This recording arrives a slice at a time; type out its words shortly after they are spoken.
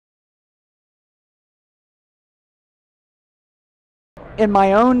in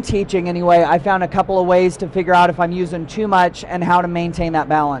my own teaching anyway, I found a couple of ways to figure out if I'm using too much and how to maintain that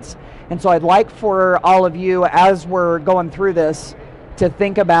balance. And so I'd like for all of you, as we're going through this, to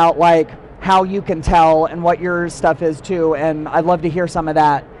think about like how you can tell and what your stuff is too. And I'd love to hear some of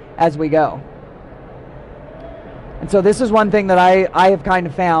that as we go. And so this is one thing that I have kind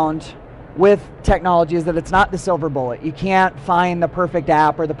of found with technology, is that it's not the silver bullet. You can't find the perfect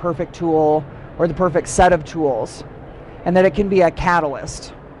app or the perfect tool or the perfect set of tools, and that it can be a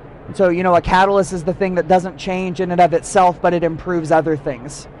catalyst. And so, you know, a catalyst is the thing that doesn't change in and of itself, but it improves other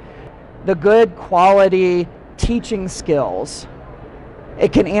things. The good quality teaching skills,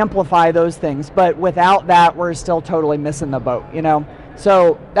 it can amplify those things, but without that, we're still totally missing the boat, you know?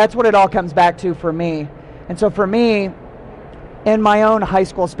 So that's what it all comes back to for me. And so for me, in my own high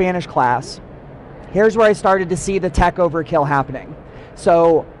school Spanish class, here's where I started to see the tech overkill happening.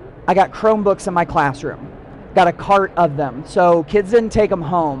 So I got Chromebooks in my classroom, got a cart of them. So kids didn't take them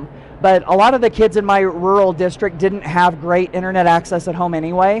home, but a lot of the kids in my rural district didn't have great internet access at home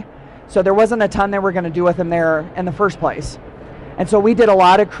anyway. So there wasn't a ton they were going to do with them there in the first place. And so we did a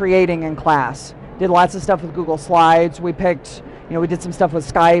lot of creating in class, did lots of stuff with Google Slides. We picked, you know, we did some stuff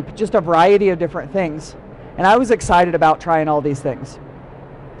with Skype, just a variety of different things. And I was excited about trying all these things.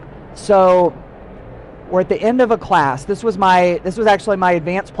 So we're at the end of a class. This was actually my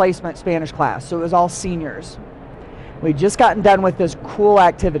advanced placement Spanish class. So it was all seniors. We'd just gotten done with this cool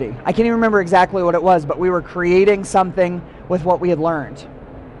activity. I can't even remember exactly what it was, but we were creating something with what we had learned.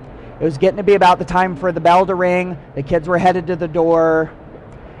 It was getting to be about the time for the bell to ring. The kids were headed to the door,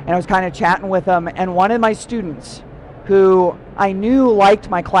 and I was kind of chatting with them. And one of my students, who I knew liked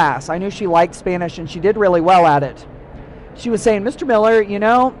my class, I knew she liked Spanish and she did really well at it, she was saying, "Mr. Miller, you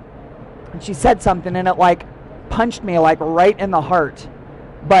know," and she said something and it like punched me like right in the heart.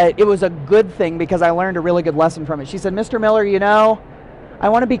 But it was a good thing because I learned a really good lesson from it. She said, "Mr. Miller, you know, I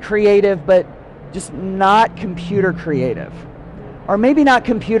want to be creative, but just not computer creative. Or maybe not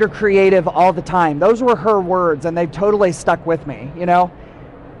computer creative all the time." Those were her words, and they've totally stuck with me, you know?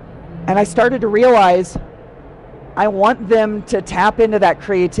 And I started to realize I want them to tap into that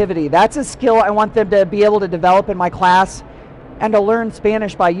creativity. That's a skill I want them to be able to develop in my class and to learn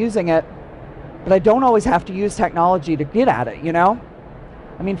Spanish by using it. But I don't always have to use technology to get at it, you know?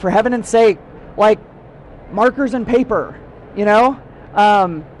 I mean, for heaven's sake, like markers and paper, you know?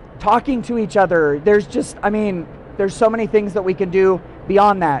 Talking to each other. There's just, I mean, there's so many things that we can do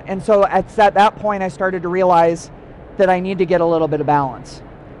beyond that. And so at that point, I started to realize that I need to get a little bit of balance.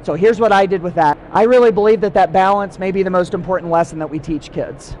 So here's what I did with that. I really believe that that balance may be the most important lesson that we teach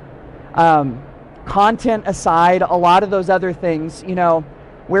kids. Content aside, a lot of those other things, you know,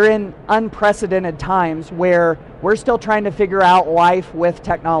 we're in unprecedented times where we're still trying to figure out life with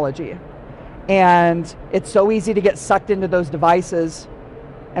technology. And it's so easy to get sucked into those devices,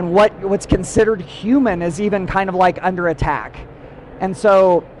 and what's considered human is even kind of like under attack. And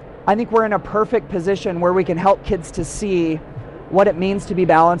so I think we're in a perfect position where we can help kids to see what it means to be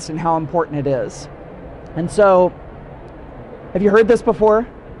balanced and how important it is. And so, have you heard this before?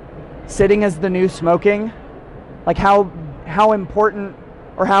 Sitting is the new smoking. Like how important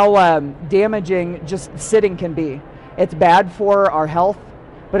or how damaging just sitting can be. It's bad for our health,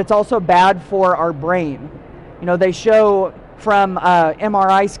 but it's also bad for our brain. You know, they show from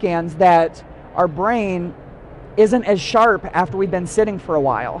MRI scans that our brain isn't as sharp after we've been sitting for a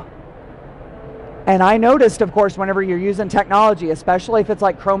while. And I noticed, of course, whenever you're using technology, especially if it's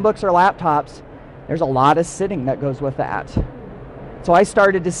like Chromebooks or laptops, there's a lot of sitting that goes with that. So I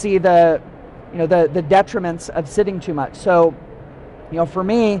started to see the detriments of sitting too much. So, you know, for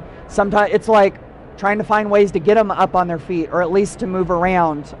me, sometimes it's like trying to find ways to get them up on their feet, or at least to move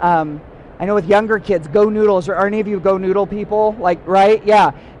around. I know with younger kids, Go Noodles, or are any of you Go Noodle people? Like, right?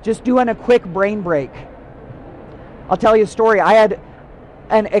 Yeah, just doing a quick brain break. I'll tell you a story. I had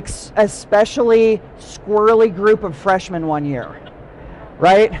an especially squirrely group of freshmen one year,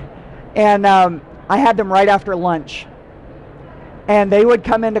 right? And I had them right after lunch. And they would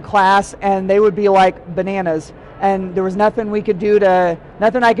come into class and they would be like bananas. And there was nothing I could do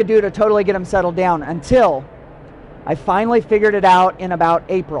to totally get them settled down until I finally figured it out in about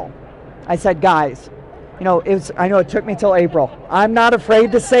April. I said, guys, you know, I know it took me till April. I'm not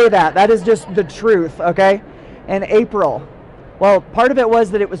afraid to say that. That is just the truth, okay? In April, well, part of it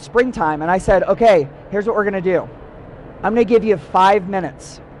was that it was springtime, and I said, okay, here's what we're going to do. I'm going to give you 5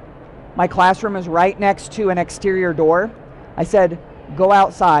 minutes. My classroom is right next to an exterior door. I said, go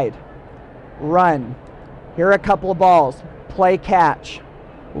outside, run. Here are a couple of balls. Play catch.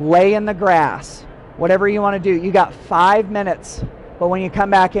 Lay in the grass. Whatever you want to do. You got 5 minutes. But when you come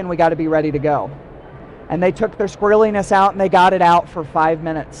back in, we got to be ready to go. And they took their squirreliness out and they got it out for 5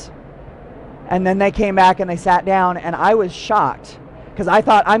 minutes. And then they came back and they sat down, and I was shocked because I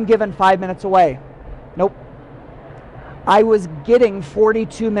thought, I'm giving 5 minutes away. Nope. I was getting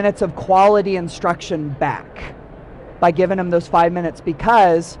 42 minutes of quality instruction back by giving them those 5 minutes,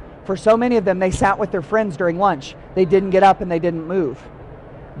 because for so many of them, they sat with their friends during lunch. They didn't get up and they didn't move.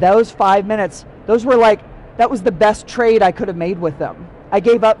 Those 5 minutes, that was the best trade I could have made with them. I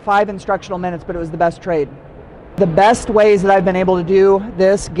gave up 5 instructional minutes, but it was the best trade. The best ways that I've been able to do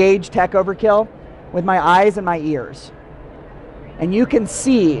this, gauge tech overkill, with my eyes and my ears. And you can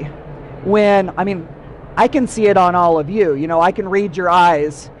see I can see it on all of you. You know, I can read your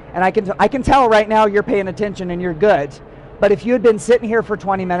eyes, and I can tell right now you're paying attention and you're good. But if you had been sitting here for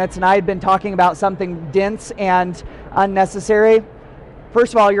 20 minutes and I had been talking about something dense and unnecessary,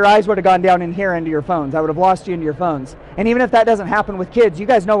 first of all, your eyes would have gone down in here into your phones. I would have lost you into your phones. And even if that doesn't happen with kids, you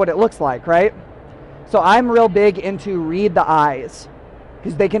guys know what it looks like, right? So I'm real big into read the eyes,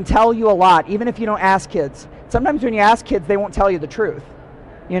 because they can tell you a lot, even if you don't ask kids. Sometimes when you ask kids, they won't tell you the truth.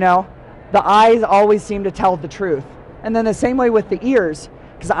 You know, the eyes always seem to tell the truth. And then the same way with the ears,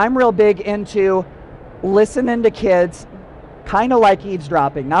 because I'm real big into listening to kids, kind of like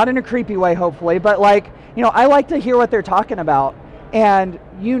eavesdropping, not in a creepy way, hopefully, but I like to hear what they're talking about. And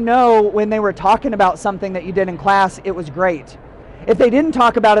when they were talking about something that you did in class, it was great. If they didn't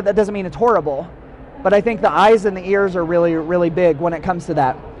talk about it, that doesn't mean it's horrible. But I think the eyes and the ears are really, really big when it comes to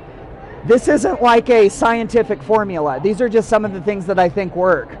that. This isn't like a scientific formula. These are just some of the things that I think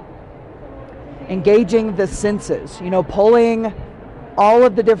work. Engaging the senses, pulling all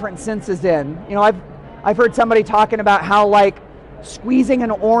of the different senses in. I've heard somebody talking about how squeezing an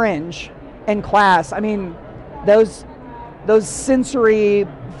orange in class, those sensory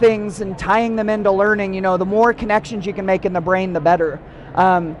things and tying them into learning, the more connections you can make in the brain, the better.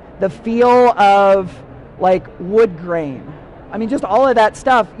 The feel of wood grain. Just all of that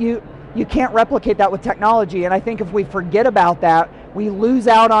stuff, you can't replicate that with technology. And I think if we forget about that, we lose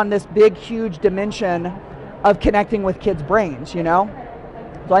out on this big, huge dimension of connecting with kids' brains, So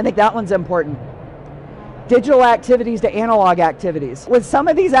I think that one's important. Digital activities to analog activities. With some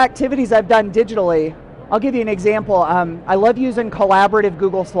of these activities I've done digitally, I'll give you an example. I love using collaborative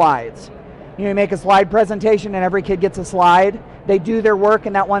Google Slides. You make a slide presentation and every kid gets a slide. They do their work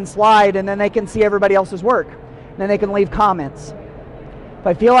in that one slide, and then they can see everybody else's work. And then they can leave comments. If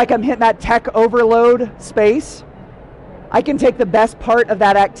I feel like I'm hitting that tech overload space, I can take the best part of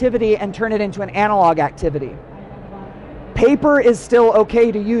that activity and turn it into an analog activity. Paper is still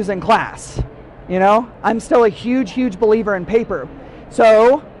okay to use in class. I'm still a huge, huge believer in paper.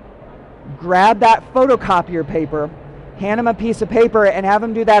 So grab that photocopier paper, hand them a piece of paper, and have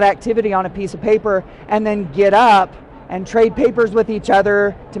them do that activity on a piece of paper, and then get up and trade papers with each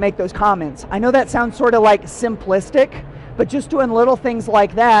other to make those comments. I know that sounds sort of simplistic, but just doing little things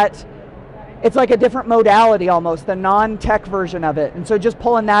like that, it's like a different modality almost, the non-tech version of it. And so just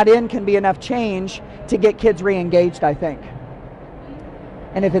pulling that in can be enough change to get kids re-engaged, I think.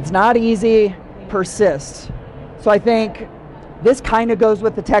 And if it's not easy, persist. So I think this kind of goes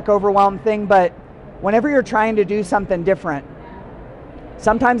with the tech overwhelm thing, but whenever you're trying to do something different,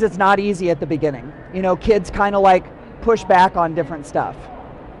 sometimes it's not easy at the beginning. Kids kind of push back on different stuff.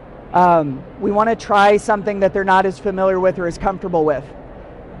 We want to try something that they're not as familiar with or as comfortable with.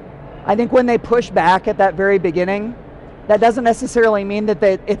 I think when they push back at that very beginning, that doesn't necessarily mean that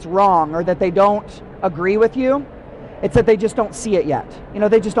it's wrong or that they don't agree with you. It's that they just don't see it yet.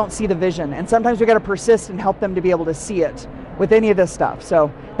 They just don't see the vision. And sometimes we got to persist and help them to be able to see it with any of this stuff.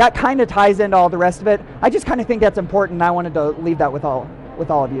 So that kind of ties into all the rest of it. I just kind of think that's important, and I wanted to leave that with all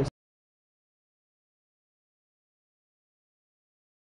of you.